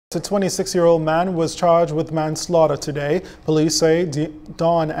A 26-year-old man was charged with manslaughter today. Police say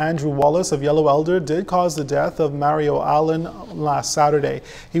Don Andrew Wallace of Yellow Elder did cause the death of Mario Allen last Saturday.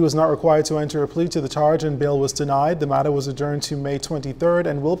 He was not required to enter a plea to the charge and bail was denied. The matter was adjourned to May 23rd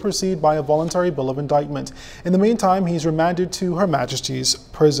and will proceed by a voluntary bill of indictment. In the meantime, he's remanded to Her Majesty's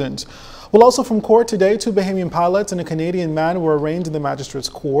prison. Well, also from court today, two Bahamian pilots and a Canadian man were arraigned in the magistrate's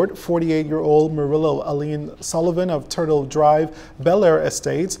court. 48-year-old Murillo Aline Sullivan of Turtle Drive, Bel Air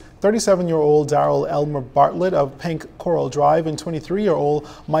Estates, 37-year-old Darrell Elmer Bartlett of Pink Coral Drive, and 23-year-old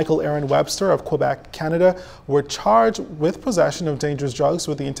Michael Aaron Webster of Quebec, Canada, were charged with possession of dangerous drugs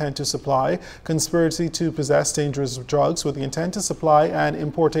with the intent to supply, conspiracy to possess dangerous drugs with the intent to supply, and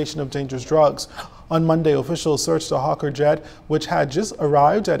importation of dangerous drugs. On Monday, officials searched a Hawker jet which had just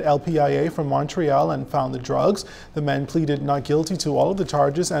arrived at LPIA from Montreal and found the drugs. The men pleaded not guilty to all of the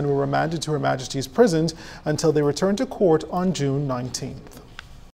charges and were remanded to Her Majesty's prison until they returned to court on June 19th.